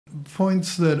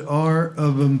points that are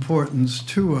of importance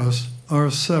to us are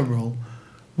several.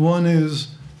 One is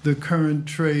the current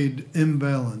trade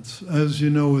imbalance. As you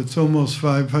know, it's almost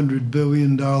 $500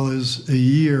 billion a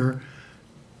year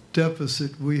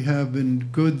deficit we have in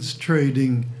goods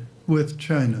trading with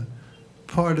China.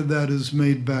 Part of that is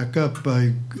made back up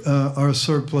by our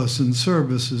surplus in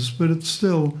services, but it's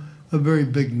still a very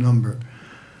big number.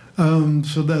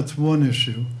 So that's one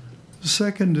issue. The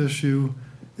second issue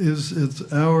is it's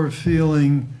our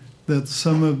feeling that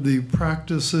some of the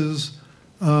practices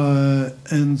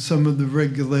and some of the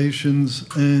regulations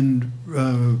and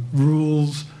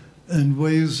rules and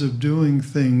ways of doing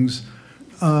things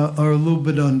are a little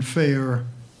bit unfair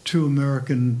to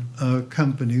American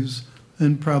companies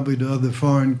and probably to other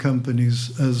foreign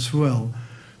companies as well.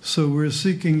 So we're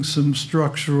seeking some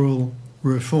structural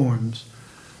reforms.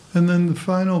 And then the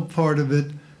final part of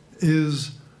it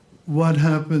is what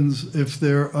happens if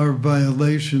there are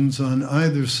violations on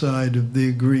either side of the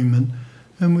agreement.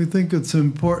 And we think it's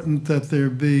important that there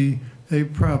be a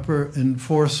proper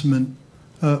enforcement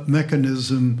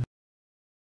mechanism